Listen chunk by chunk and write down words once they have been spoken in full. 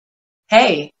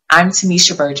Hey, I'm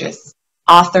Tanisha Burgess,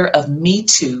 author of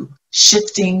Metoo,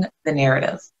 Shifting the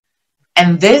Narrative.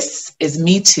 And this is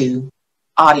Metoo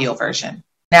audio version.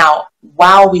 Now,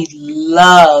 while we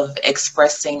love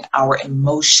expressing our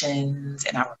emotions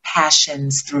and our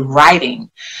passions through writing,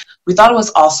 we thought it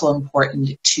was also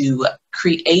important to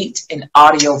create an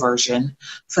audio version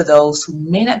for those who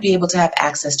may not be able to have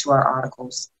access to our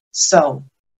articles. So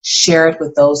share it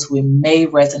with those who it may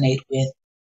resonate with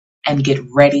and get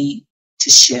ready to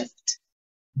shift.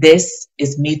 This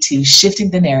is Metoo,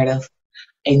 Shifting the Narrative,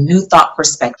 a new thought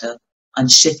perspective on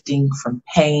shifting from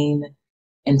pain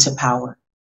into power.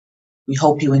 We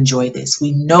hope you enjoy this.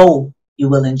 We know you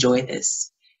will enjoy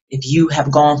this. If you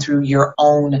have gone through your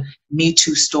own Me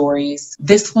Too stories,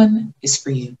 this one is for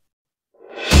you.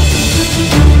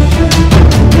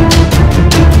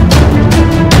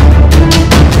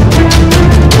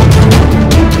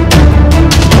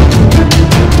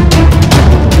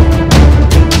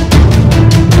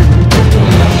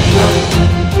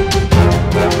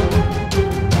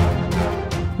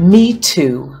 Me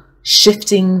Too,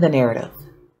 Shifting the Narrative,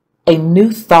 a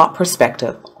new thought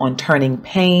perspective on turning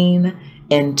pain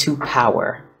into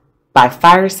power, by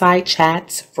Fireside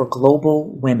Chats for Global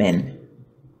Women.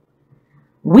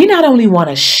 We not only want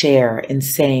to share in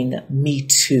saying Me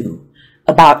Too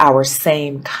about our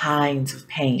same kinds of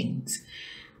pains,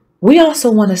 we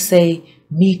also want to say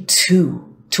Me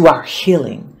Too to our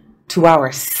healing, to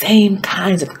our same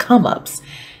kinds of come-ups,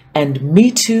 and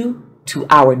Me Too to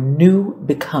our new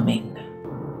becoming.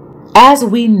 As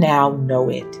we now know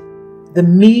it, the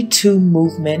Me Too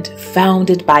movement,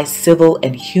 founded by civil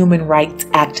and human rights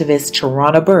activist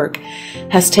Tarana Burke,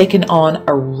 has taken on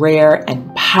a rare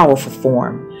and powerful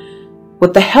form.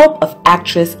 With the help of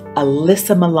actress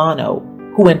Alyssa Milano,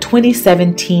 who in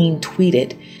 2017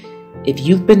 tweeted, "If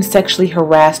you've been sexually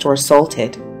harassed or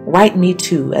assaulted, write Me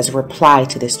Too" as a reply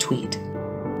to this tweet.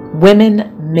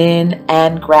 Women, men,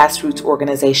 and grassroots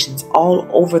organizations all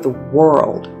over the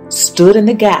world stood in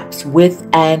the gaps with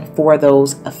and for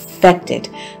those affected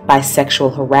by sexual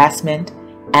harassment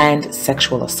and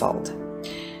sexual assault.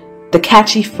 The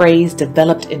catchy phrase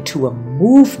developed into a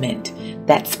movement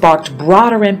that sparked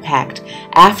broader impact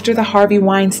after the Harvey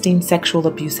Weinstein sexual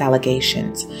abuse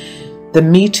allegations. The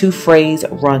Me Too phrase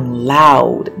rung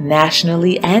loud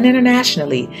nationally and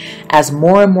internationally as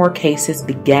more and more cases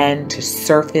began to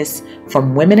surface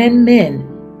from women and men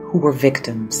who were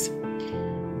victims.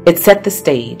 It set the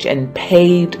stage and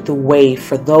paved the way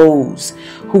for those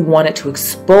who wanted to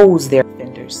expose their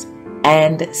offenders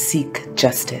and seek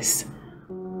justice.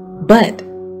 But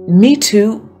Me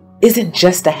Too isn't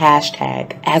just a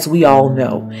hashtag, as we all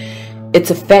know.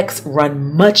 Its effects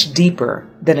run much deeper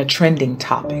than a trending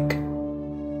topic.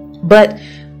 But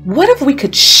what if we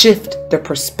could shift the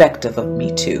perspective of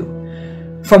Me Too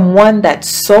from one that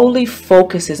solely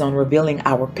focuses on revealing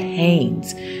our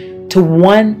pains to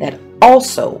one that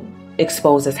also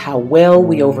exposes how well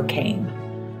we overcame?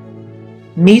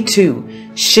 Me Too,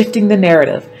 Shifting the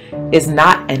Narrative, is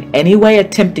not in any way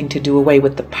attempting to do away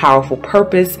with the powerful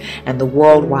purpose and the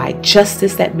worldwide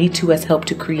justice that Me Too has helped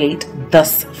to create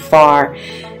thus far.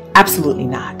 Absolutely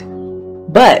not.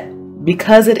 But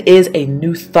because it is a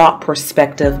new thought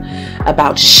perspective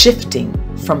about shifting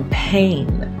from pain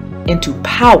into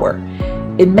power,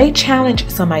 it may challenge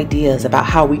some ideas about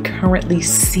how we currently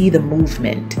see the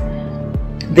movement.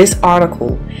 This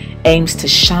article aims to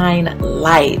shine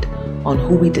light on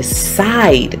who we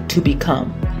decide to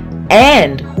become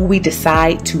and who we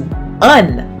decide to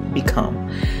unbecome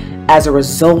as a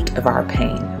result of our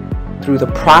pain, through the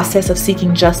process of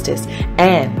seeking justice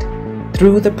and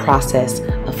through the process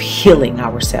of healing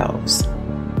ourselves.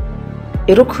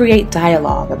 It'll create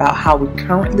dialogue about how we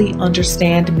currently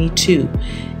understand Me Too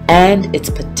and its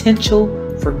potential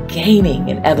for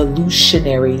gaining an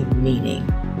evolutionary meaning.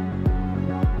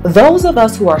 Those of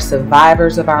us who are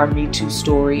survivors of our Me Too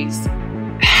stories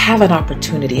have an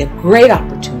opportunity, a great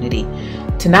opportunity,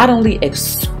 to not only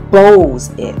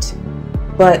expose it,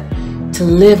 but to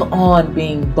live on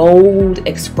being bold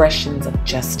expressions of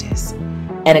justice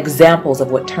and examples of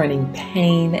what turning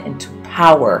pain into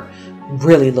power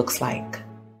really looks like.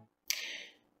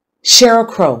 Sheryl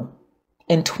Crow,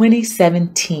 in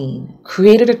 2017,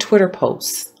 created a Twitter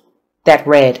post that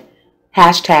read,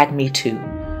 #MeToo.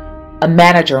 A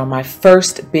manager on my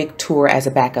first big tour as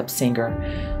a backup singer.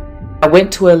 I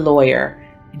went to a lawyer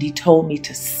and he told me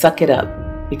to suck it up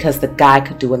because the guy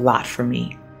could do a lot for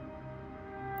me.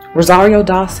 Rosario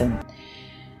Dawson,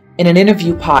 in an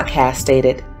interview podcast,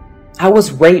 stated, "I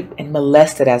was raped and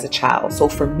molested as a child, so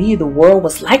for me the world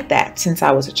was like that since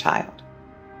I was a child.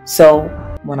 So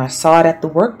when I saw it at the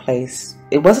workplace,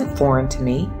 it wasn't foreign to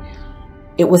me.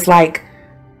 It was like,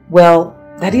 well,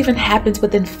 that even happens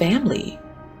within family.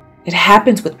 It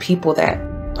happens with people that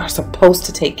are supposed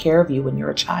to take care of you when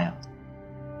you're a child.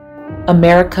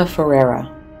 America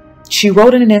Ferreira. She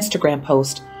wrote in an Instagram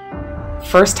post,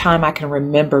 "First time I can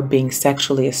remember being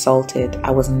sexually assaulted,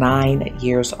 I was 9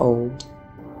 years old.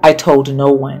 I told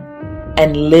no one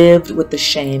and lived with the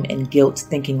shame and guilt,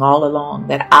 thinking all along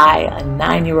that I, a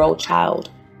 9-year-old child,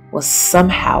 was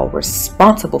somehow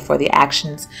responsible for the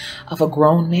actions of a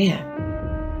grown man.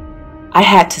 I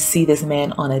had to see this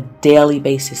man on a daily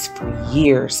basis for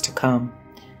years to come.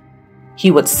 He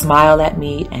would smile at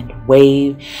me and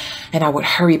wave, and I would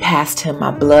hurry past him, my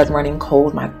blood running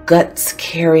cold, my guts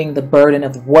carrying the burden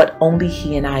of what only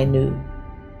he and I knew,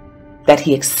 that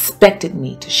he expected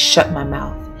me to shut my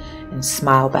mouth and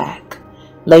smile back.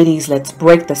 Ladies, let's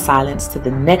break the silence to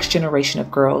the next generation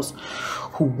of girls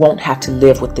who won't have to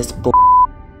live with this bull."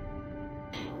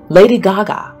 Lady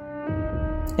Gaga,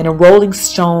 in a Rolling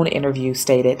Stone interview,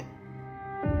 stated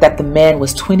that the man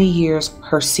was 20 years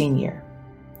her senior.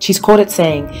 She's quoted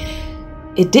saying,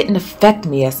 "It didn't affect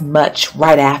me as much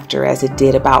right after as it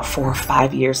did about 4 or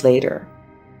 5 years later.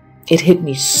 It hit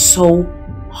me so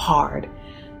hard.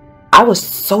 I was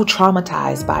so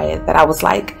traumatized by it that I was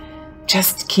like,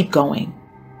 just keep going,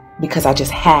 because I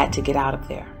just had to get out of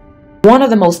there." One of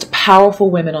the most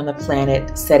powerful women on the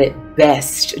planet said it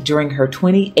best during her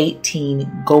 2018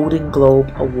 Golden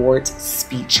Globe Awards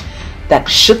speech that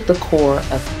shook the core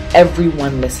of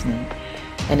everyone listening.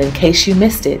 And in case you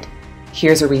missed it,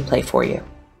 here's a replay for you.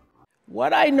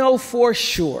 "What I know for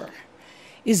sure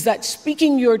is that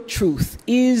speaking your truth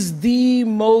is the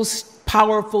most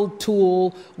powerful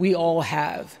tool we all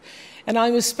have. And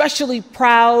I'm especially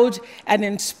proud and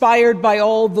inspired by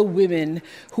all the women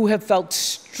who have felt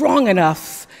strong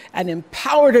enough and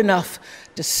empowered enough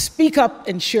to speak up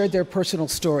and share their personal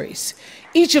stories.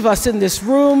 Each of us in this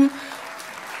room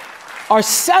are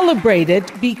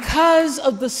celebrated because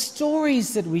of the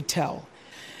stories that we tell.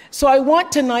 So I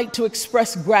want tonight to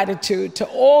express gratitude to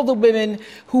all the women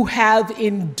who have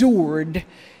endured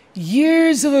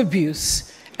years of abuse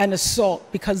and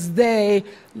assault because they,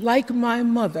 like my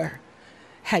mother,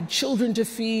 had children to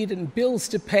feed and bills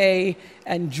to pay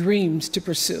and dreams to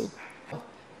pursue.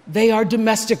 They are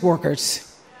domestic workers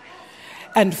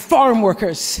and farm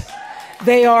workers.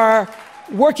 They are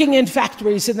working in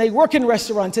factories, and they work in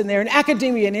restaurants, and they're in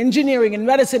academia and engineering and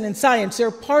medicine and science. They're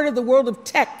part of the world of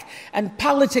tech and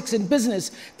politics and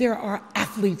business. There are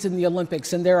athletes in the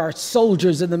Olympics, and there are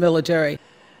soldiers in the military.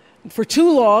 For too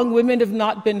long, women have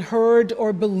not been heard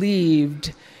or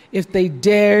believed if they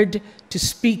dared to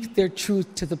speak their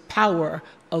truth to the power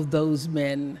of those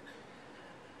men.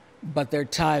 But their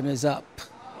time is up.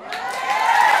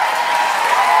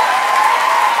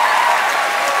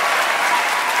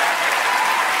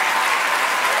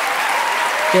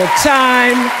 Their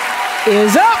time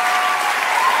is up.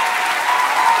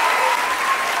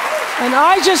 And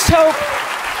I just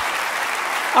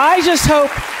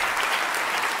hope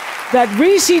that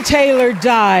Recy Taylor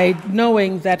died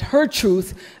knowing that her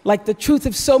truth, like the truth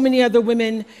of so many other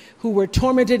women who were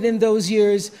tormented in those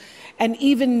years, and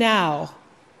even now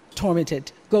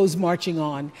tormented, goes marching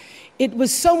on. It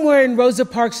was somewhere in Rosa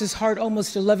Parks' heart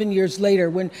almost 11 years later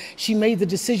when she made the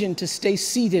decision to stay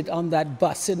seated on that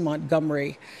bus in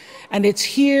Montgomery. And it's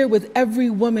here with every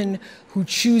woman who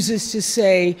chooses to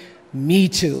say, "Me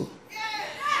too."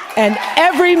 And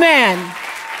every man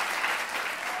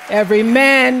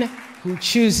who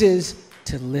chooses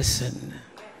to listen.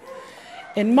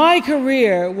 In my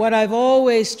career, what I've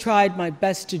always tried my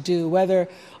best to do, whether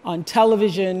on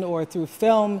television or through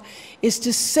film, is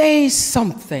to say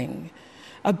something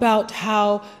about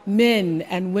how men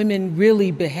and women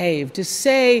really behave, to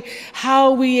say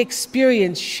how we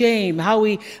experience shame, how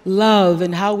we love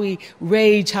and how we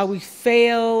rage, how we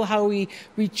fail, how we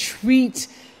retreat,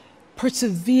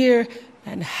 persevere,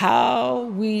 and how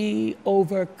we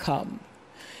overcome.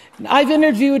 And I've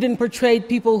interviewed and portrayed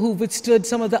people who've withstood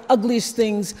some of the ugliest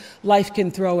things life can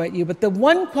throw at you, but the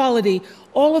one quality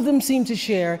all of them seem to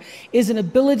share is an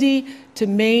ability to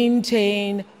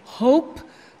maintain hope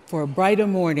for a brighter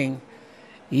morning,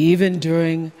 even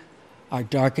during our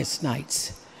darkest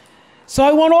nights. So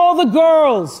I want all the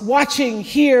girls watching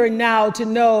here and now to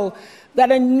know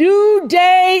that a new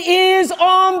day is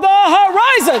on the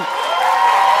horizon.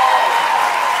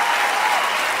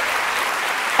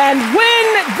 And when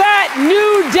that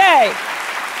new day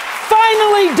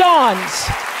finally dawns,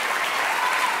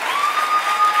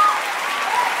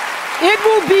 it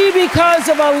will be because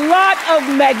of a lot of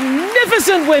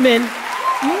magnificent women,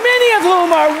 many of whom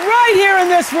are right here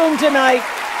in this room tonight,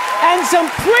 and some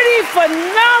pretty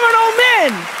phenomenal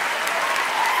men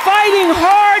fighting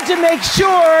hard to make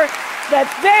sure that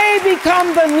they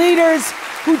become the leaders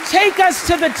who take us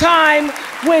to the time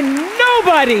when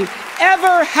nobody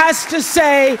ever has to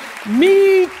say,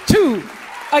 "Me too,"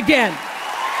 again.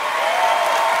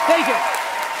 Thank you.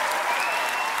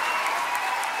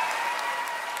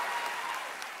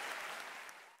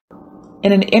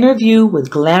 In an interview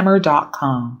with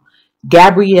Glamour.com,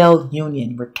 Gabrielle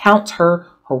Union recounts her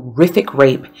horrific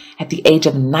rape at the age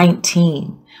of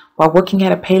 19 while working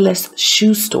at a Payless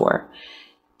shoe store.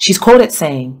 She's quoted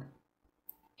saying,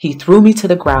 "He threw me to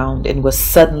the ground and was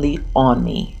suddenly on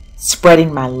me,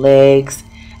 spreading my legs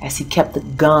as he kept the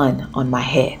gun on my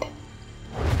head.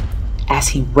 As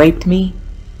he raped me,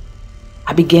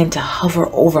 I began to hover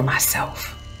over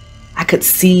myself. I could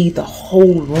see the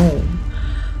whole room.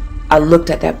 I looked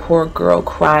at that poor girl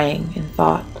crying and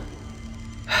thought,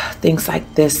 things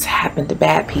like this happen to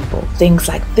bad people. Things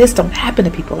like this don't happen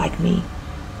to people like me.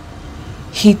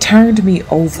 He turned me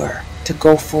over to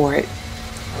go for it,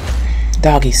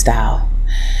 doggy style.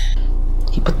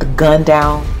 He put the gun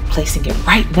down, placing it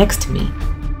right next to me.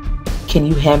 'Can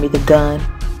you hand me the gun?'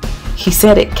 He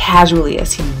said it casually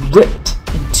as he ripped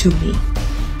into me,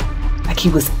 like he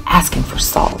was asking for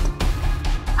salt.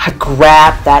 I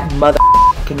grabbed that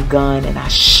motherfucking gun and I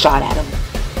shot at him.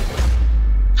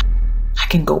 I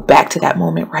can go back to that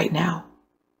moment right now.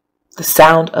 The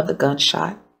sound of the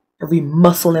gunshot, every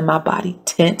muscle in my body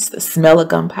tense, the smell of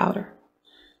gunpowder."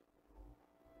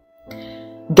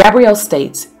 Gabrielle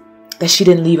states that she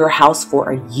didn't leave her house for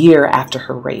a year after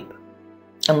her rape,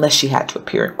 unless she had to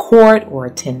appear in court or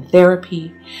attend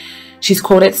therapy. She's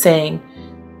quoted saying,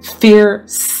 "Fear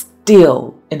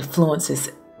still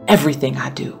influences everything I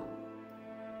do.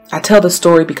 I tell the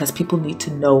story because people need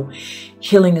to know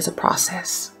healing is a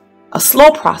process. A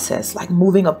slow process, like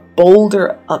moving a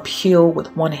boulder uphill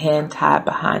with one hand tied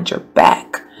behind your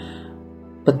back.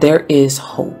 But there is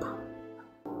hope."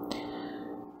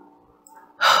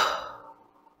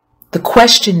 The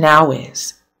question now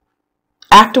is,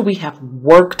 after we have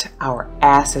worked our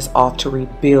asses off to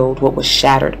rebuild what was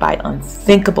shattered by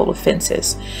unthinkable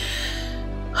offenses,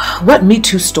 what Me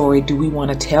Too story do we want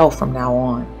to tell from now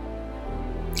on?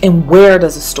 And where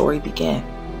does the story begin?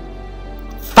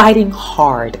 Fighting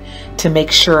hard to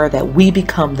make sure that we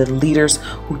become the leaders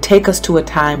who take us to a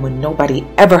time when nobody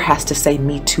ever has to say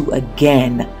Me Too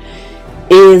again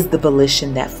is the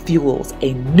volition that fuels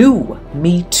a new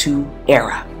Me Too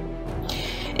era.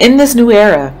 In this new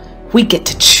era, we get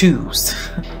to choose.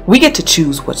 We get to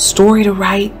choose what story to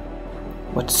write,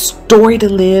 what story to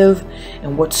live,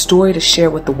 and what story to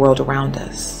share with the world around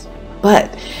us.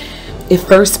 But it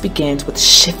first begins with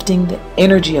shifting the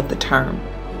energy of the term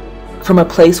from a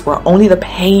place where only the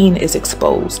pain is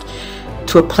exposed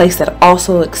to a place that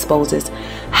also exposes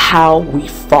how we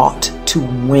fought to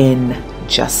win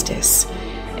justice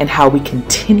and how we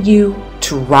continue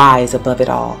to rise above it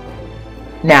all.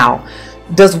 Now,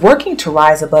 does working to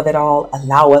rise above it all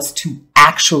allow us to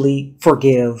actually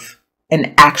forgive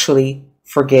and actually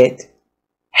forget?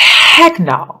 Heck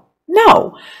no.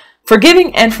 No.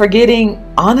 Forgiving and forgetting,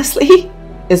 honestly,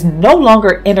 is no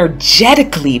longer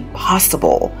energetically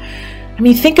possible. I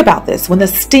mean, think about this. When the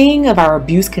sting of our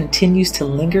abuse continues to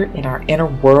linger in our inner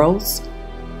worlds,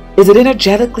 is it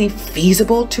energetically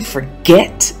feasible to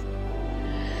forget?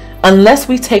 Unless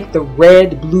we take the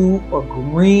red, blue, or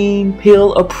green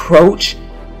pill approach,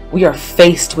 we are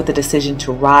faced with the decision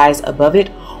to rise above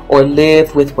it or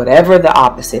live with whatever the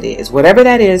opposite is, whatever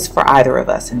that is for either of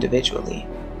us individually.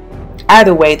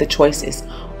 Either way, the choice is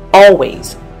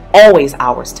always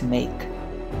ours to make.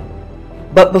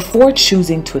 But before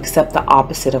choosing to accept the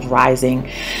opposite of rising,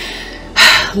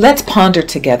 let's ponder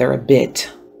together a bit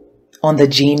on the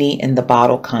genie in the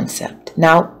bottle concept.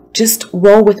 Now, just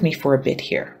roll with me for a bit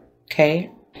here,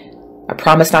 okay? I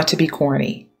promise not to be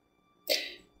corny.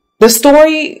 The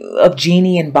story of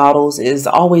genie in bottles is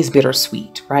always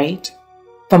bittersweet, right?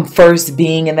 From first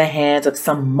being in the hands of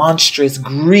some monstrous,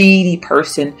 greedy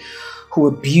person who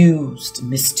abused,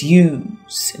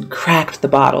 misused, and cracked the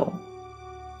bottle,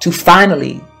 to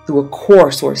finally, through a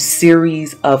course or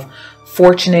series of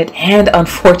fortunate and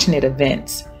unfortunate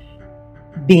events,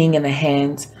 being in the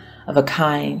hands of a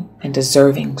kind and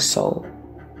deserving soul.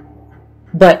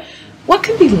 But what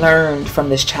can be learned from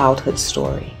this childhood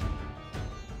story?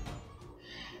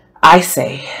 I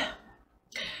say,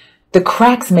 the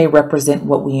cracks may represent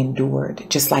what we endured,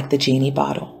 just like the genie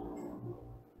bottle.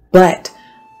 But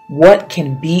what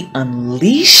can be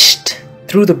unleashed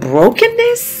through the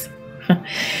brokenness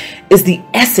is the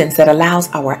essence that allows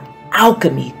our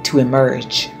alchemy to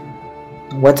emerge.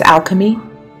 What's alchemy?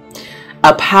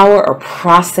 A power or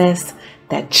process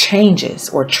that changes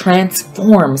or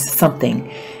transforms something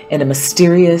in a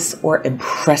mysterious or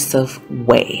impressive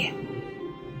way.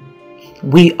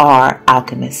 We are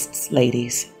alchemists,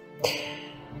 ladies.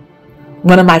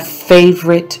 One of my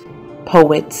favorite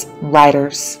poets,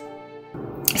 writers,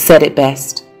 said it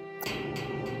best.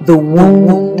 The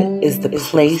wound is the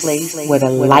place where the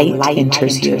light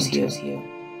enters you.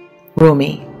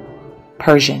 Rumi,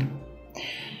 Persian.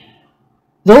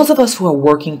 Those of us who are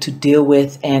working to deal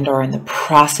with and are in the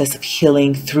process of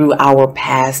healing through our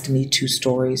past Me Too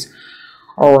stories,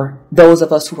 or those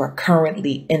of us who are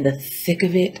currently in the thick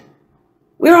of it,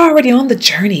 we're already on the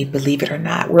journey, believe it or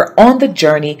not. We're on the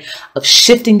journey of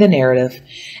shifting the narrative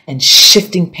and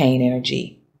shifting pain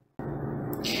energy.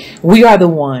 We are the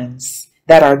ones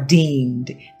that are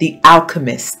deemed the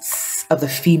alchemists of the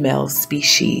female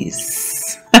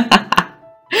species.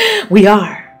 We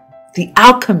are the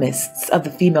alchemists of the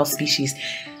female species.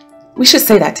 We should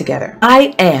say that together.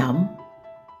 I am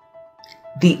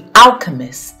the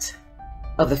alchemist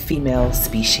of the female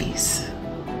species.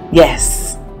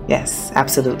 Yes,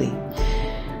 absolutely.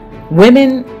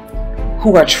 Women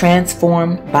who are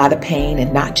transformed by the pain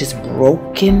and not just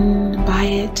broken by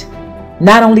it,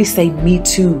 not only say Me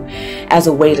Too as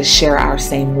a way to share our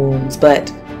same wounds,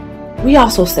 but we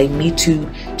also say Me Too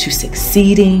to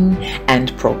succeeding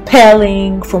and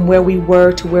propelling from where we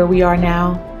were to where we are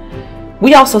now.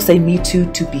 We also say Me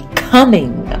Too to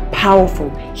becoming powerful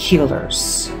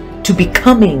healers, to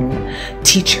becoming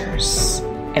teachers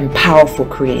and powerful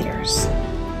creators.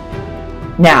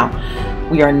 Now,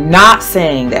 we are not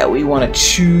saying that we want to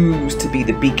choose to be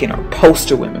the beacon or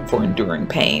poster women for enduring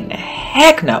pain.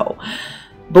 Heck no.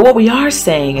 But what we are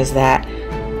saying is that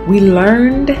we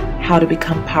learned how to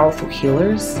become powerful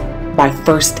healers by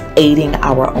first aiding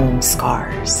our own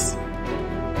scars,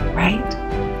 right?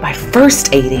 By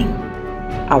first aiding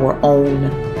our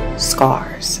own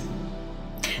scars.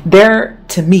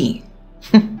 To me,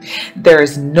 there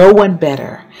is no one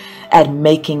better at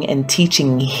making and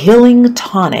teaching healing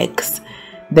tonics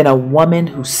than a woman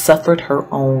who suffered her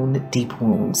own deep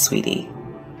wounds, sweetie.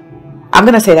 I'm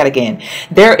going to say that again.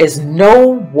 There is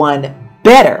no one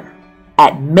better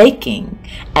at making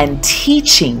and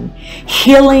teaching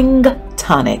healing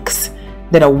tonics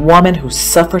than a woman who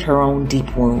suffered her own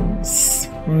deep wounds.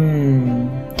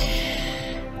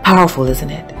 Powerful, isn't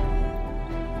it?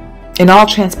 In all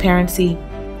transparency,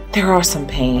 there are some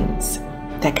pains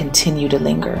that continue to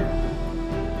linger.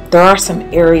 There are some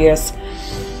areas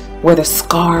where the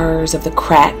scars of the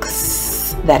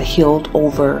cracks that healed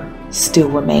over still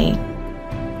remain.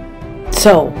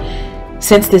 So,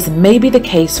 since this may be the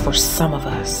case for some of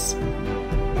us,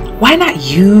 why not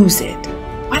use it?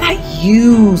 Why not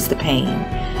use the pain?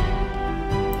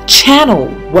 Channel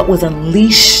what was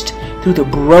unleashed through the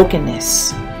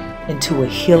brokenness into a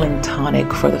healing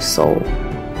tonic for the soul.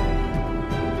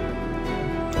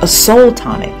 A soul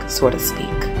tonic, so to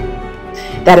speak,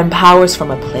 that empowers from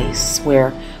a place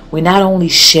where we not only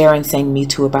share and say Me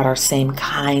Too about our same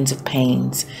kinds of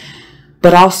pains,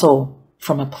 but also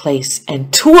from a place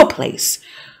and to a place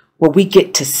where we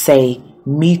get to say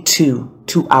Me Too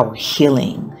to our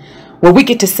healing, where we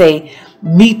get to say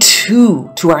Me Too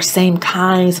to our same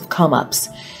kinds of come-ups,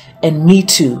 and Me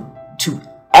Too to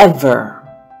ever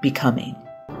becoming.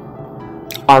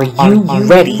 Are you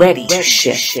ready to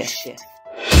shift?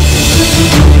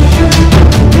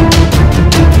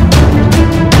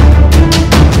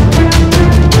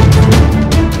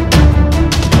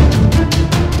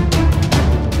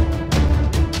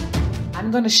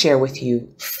 I'm going to share with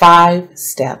you 5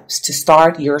 steps to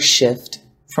start your shift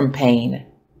from pain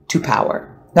to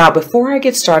power. Now, before I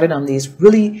get started on these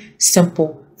really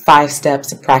simple 5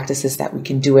 steps and practices that we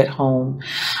can do at home,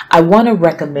 I want to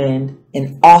recommend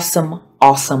an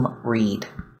awesome read.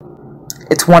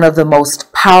 It's one of the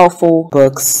most powerful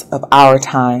books of our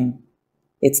time.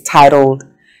 It's titled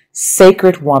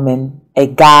Sacred Woman, A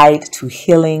Guide to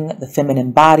Healing the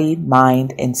Feminine Body,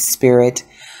 Mind, and Spirit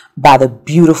by the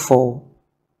beautiful,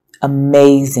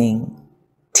 amazing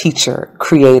teacher,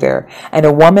 creator, and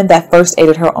a woman that first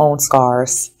aided her own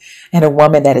scars, and a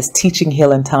woman that is teaching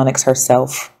healing tonics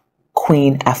herself,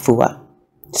 Queen Afua.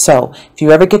 So if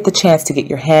you ever get the chance to get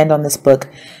your hand on this book,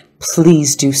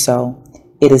 please do so.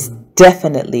 It is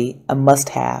definitely a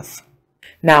must-have.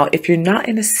 Now, if you're not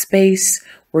in a space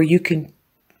where you can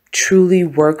truly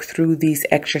work through these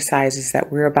exercises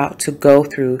that we're about to go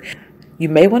through, you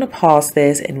may want to pause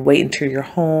this and wait until you're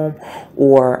home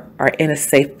or are in a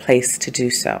safe place to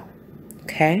do so.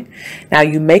 Okay? Now,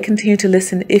 you may continue to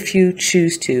listen if you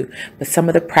choose to, but some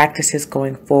of the practices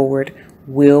going forward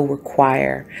will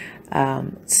require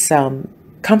some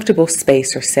comfortable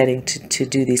space or setting to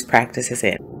do these practices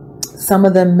in. Some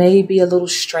of them may be a little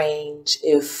strange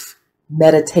if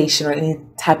meditation or any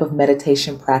type of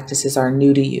meditation practices are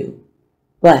new to you,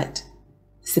 but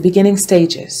it's the beginning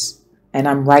stages, and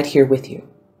I'm right here with you.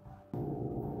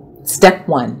 Step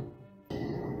 1,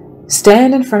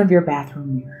 stand in front of your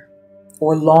bathroom mirror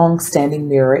or long-standing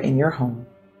mirror in your home.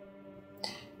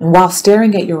 And while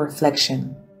staring at your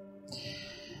reflection,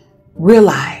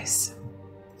 realize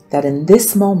that in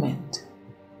this moment,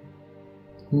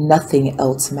 nothing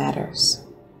else matters.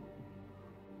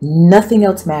 Nothing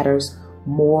else matters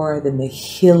more than the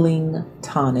healing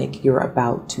tonic you're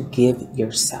about to give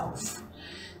yourself.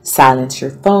 Silence your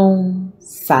phone,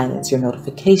 silence your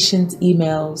notifications,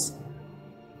 emails,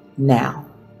 now.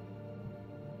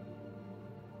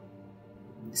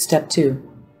 Step 2,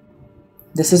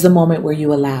 this is the moment where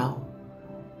you allow.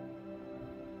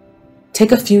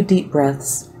 Take a few deep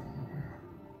breaths.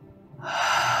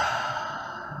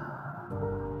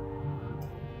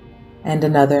 And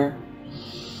another.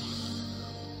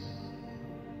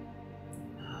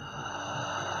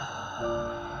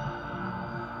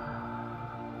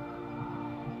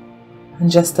 And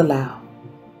just allow.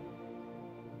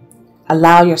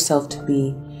 Allow yourself to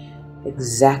be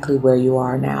exactly where you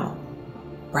are now,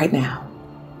 right now,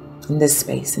 in this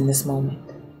space, in this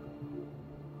moment,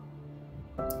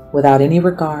 without any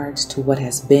regards to what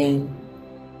has been,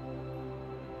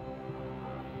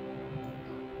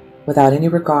 without any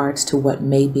regards to what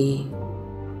may be.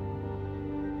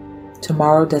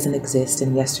 Tomorrow doesn't exist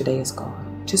and yesterday is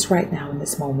gone. Just right now in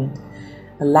this moment,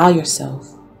 allow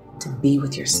yourself to be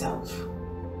with yourself.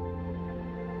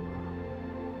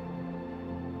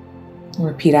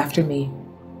 Repeat after me.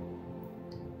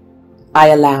 I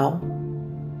allow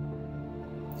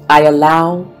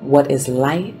what is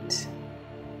light,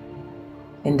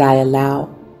 and I allow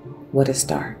what is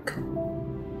dark.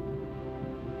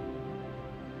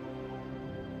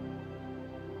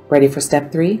 Ready for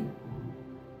step 3?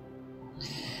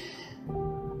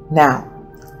 Now,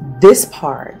 this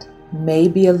part may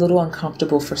be a little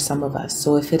uncomfortable for some of us,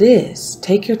 so if it is,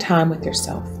 take your time with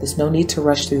yourself. There's no need to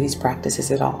rush through these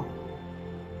practices at all.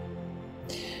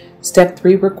 Step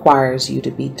 3 requires you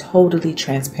to be totally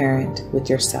transparent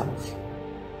with yourself.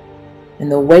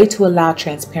 And the way to allow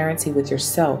transparency with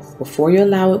yourself before you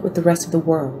allow it with the rest of the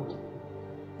world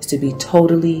is to be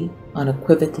totally,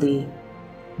 unequivocally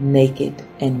naked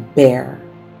and bare.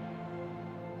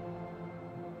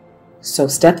 So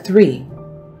step 3,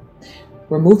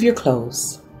 remove your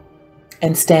clothes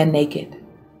and stand naked.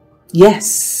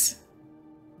 Yes,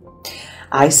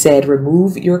 I said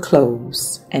remove your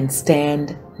clothes and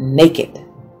stand naked,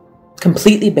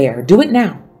 completely bare. Do it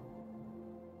now.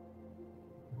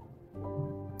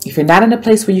 If you're not in a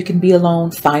place where you can be alone,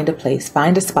 find a place,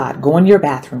 find a spot, go in your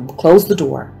bathroom, close the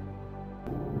door.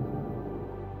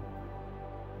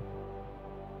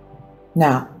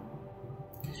 Now,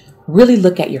 really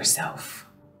look at yourself.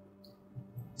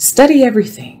 Study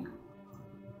everything.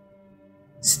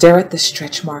 Stare at the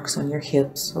stretch marks on your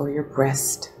hips or your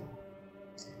breast.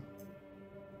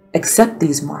 Accept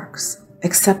these marks.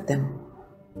 Accept them.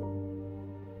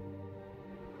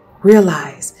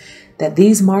 Realize that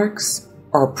these marks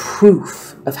are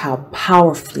proof of how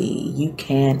powerfully you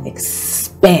can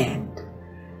expand.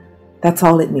 That's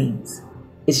all it means.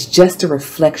 It's just a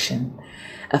reflection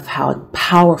of how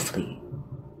powerfully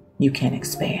you can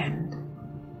expand.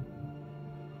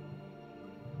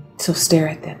 So stare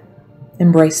at them.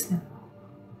 Embrace them.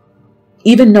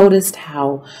 Even notice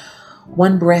how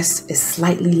one breast is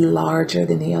slightly larger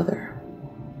than the other.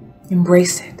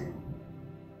 Embrace it.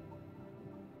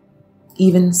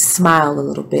 Even smile a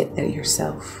little bit at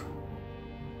yourself.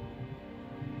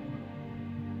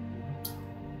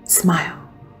 Smile.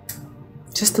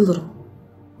 Just a little.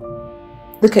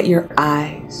 Look at your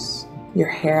eyes, your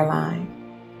hairline,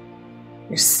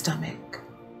 your stomach.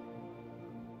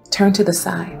 Turn to the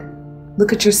side.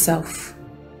 Look at yourself.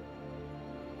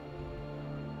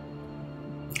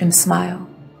 And smile.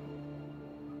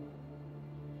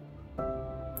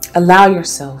 Allow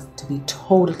yourself to be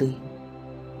totally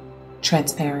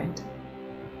transparent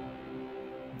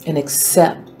and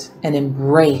accept and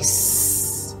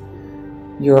embrace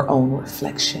your own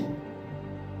reflection.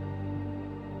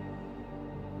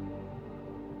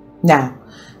 Now,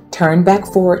 turn back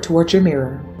forward towards your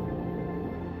mirror.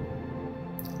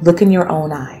 Look in your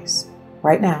own eyes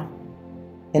right now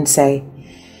and say,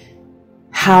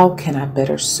 how can I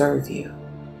better serve you?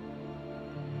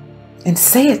 And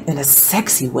say it in a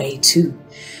sexy way too.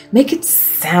 Make it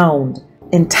sound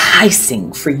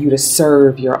enticing for you to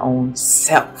serve your own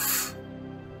self.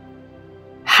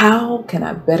 How can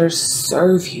I better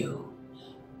serve you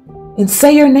And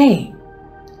say your name.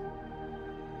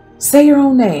 Say your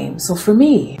own name. So for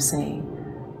me, I'm saying,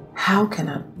 how can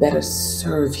I better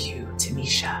serve you,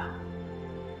 Tanisha?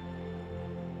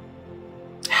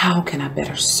 How can I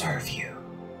better serve you?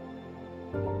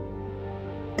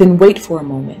 Then wait for a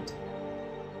moment.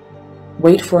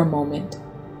 Wait for a moment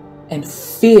and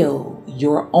feel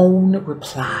your own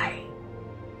reply.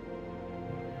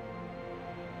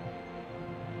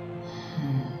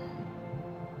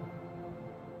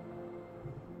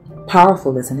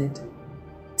 Powerful, isn't it?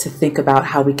 To think about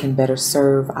how we can better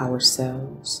serve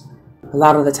ourselves. A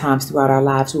lot of the times throughout our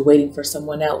lives, we're waiting for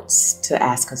someone else to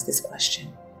ask us this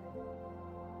question.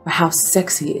 But how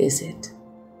sexy is it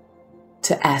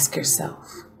to ask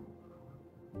yourself?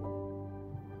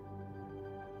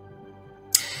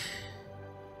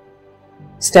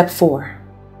 Step 4.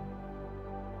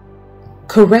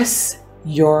 Caress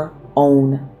your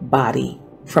own body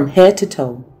from head to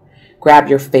toe. Grab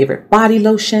your favorite body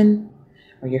lotion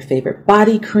or your favorite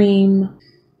body cream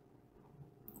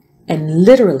and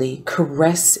literally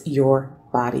caress your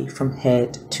body from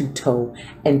head to toe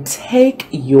and take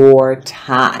your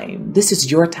time. This is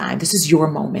your time. This is your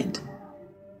moment.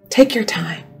 Take your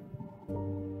time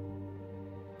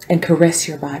and caress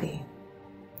your body.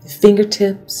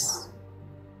 Fingertips,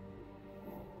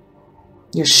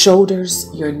 your shoulders,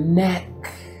 your neck,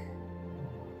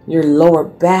 your lower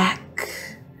back.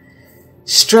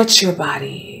 Stretch your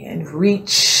body and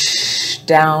reach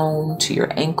down to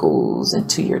your ankles and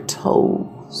to your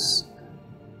toes.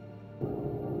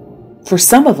 For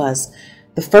some of us,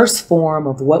 the first form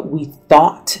of what we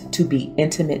thought to be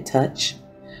intimate touch,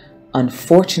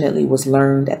 unfortunately, was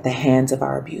learned at the hands of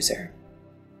our abuser.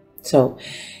 So,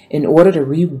 in order to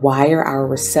rewire our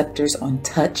receptors on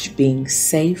touch being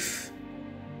safe,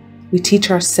 we teach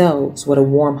ourselves what a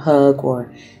warm hug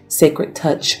or sacred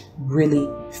touch really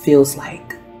feels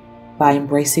like by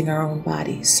embracing our own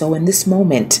bodies. So in this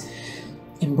moment,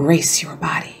 embrace your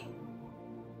body.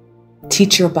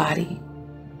 Teach your body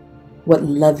what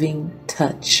loving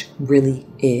touch really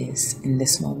is in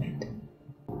this moment.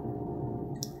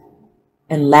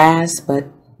 And last but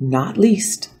not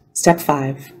least, step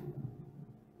 5.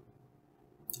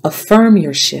 Affirm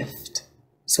your shift.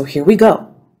 So here we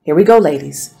go. Here we go,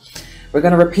 ladies. We're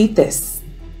going to repeat this.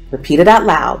 Repeat it out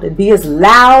loud and be as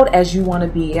loud as you want to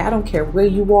be. I don't care where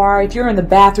you are. If you're in the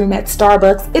bathroom at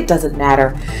Starbucks, it doesn't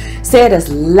matter. Say it as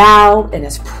loud and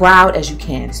as proud as you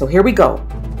can. So here we go.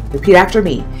 Repeat after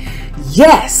me.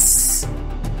 Yes,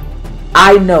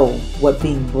 I know what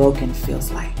being broken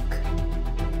feels like.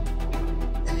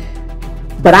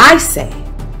 But I say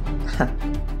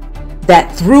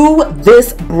that through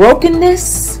this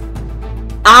brokenness,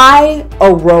 I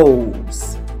arose.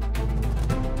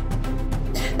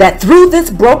 That through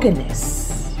this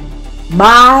brokenness,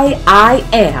 my I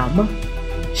am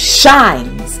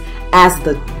shines as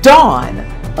the dawn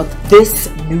of this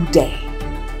new day.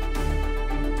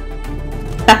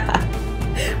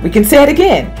 We can say it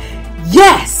again.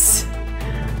 Yes,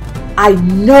 I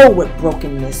know what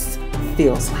brokenness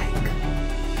feels like.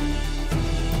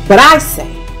 But I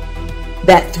say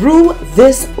that through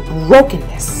this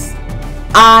brokenness,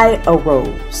 I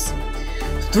arose.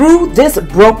 Through this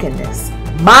brokenness,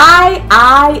 my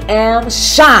I am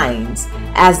shines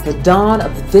as the dawn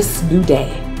of this new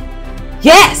day.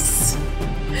 Yes!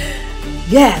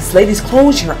 Yes, ladies,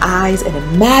 close your eyes and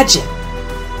imagine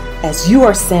as you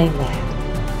are saying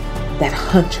that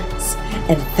hundreds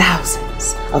and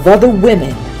thousands of other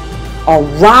women are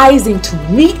rising to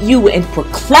meet you and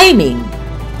proclaiming,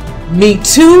 me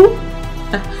too,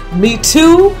 me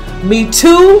too, me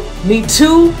too, me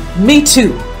too, me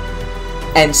too.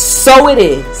 And so it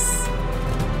is.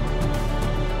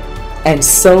 And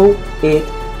so it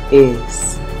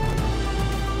is.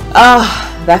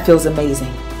 That feels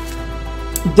amazing.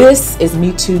 This is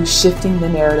Me Too, shifting the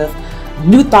narrative,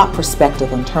 new thought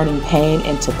perspective on turning pain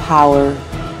into power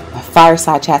by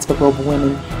Fireside Chats for Global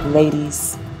Women.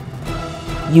 Ladies,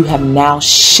 you have now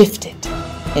shifted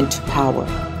into power,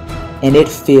 and it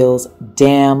feels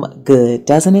damn good,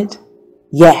 doesn't it?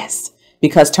 Yes,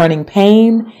 because turning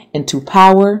pain into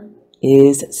power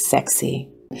is sexy.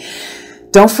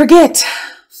 Don't forget,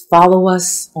 follow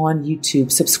us on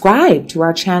YouTube. Subscribe to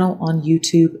our channel on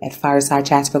YouTube at Fireside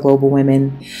Chats for Global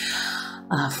Women.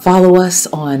 Follow us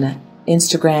on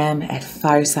Instagram at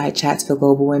Fireside Chats for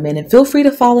Global Women. And feel free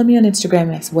to follow me on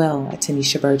Instagram as well at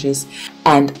Tanisha Burgess.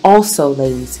 And also,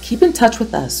 ladies, keep in touch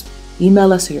with us.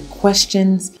 Email us your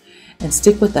questions and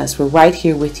stick with us. We're right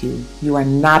here with you. You are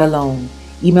not alone.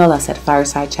 Email us at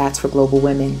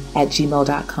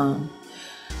firesidechatsforglobalwomen@gmail.com.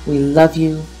 We love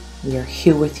you. We are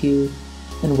here with you,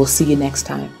 and we'll see you next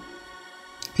time.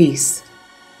 Peace.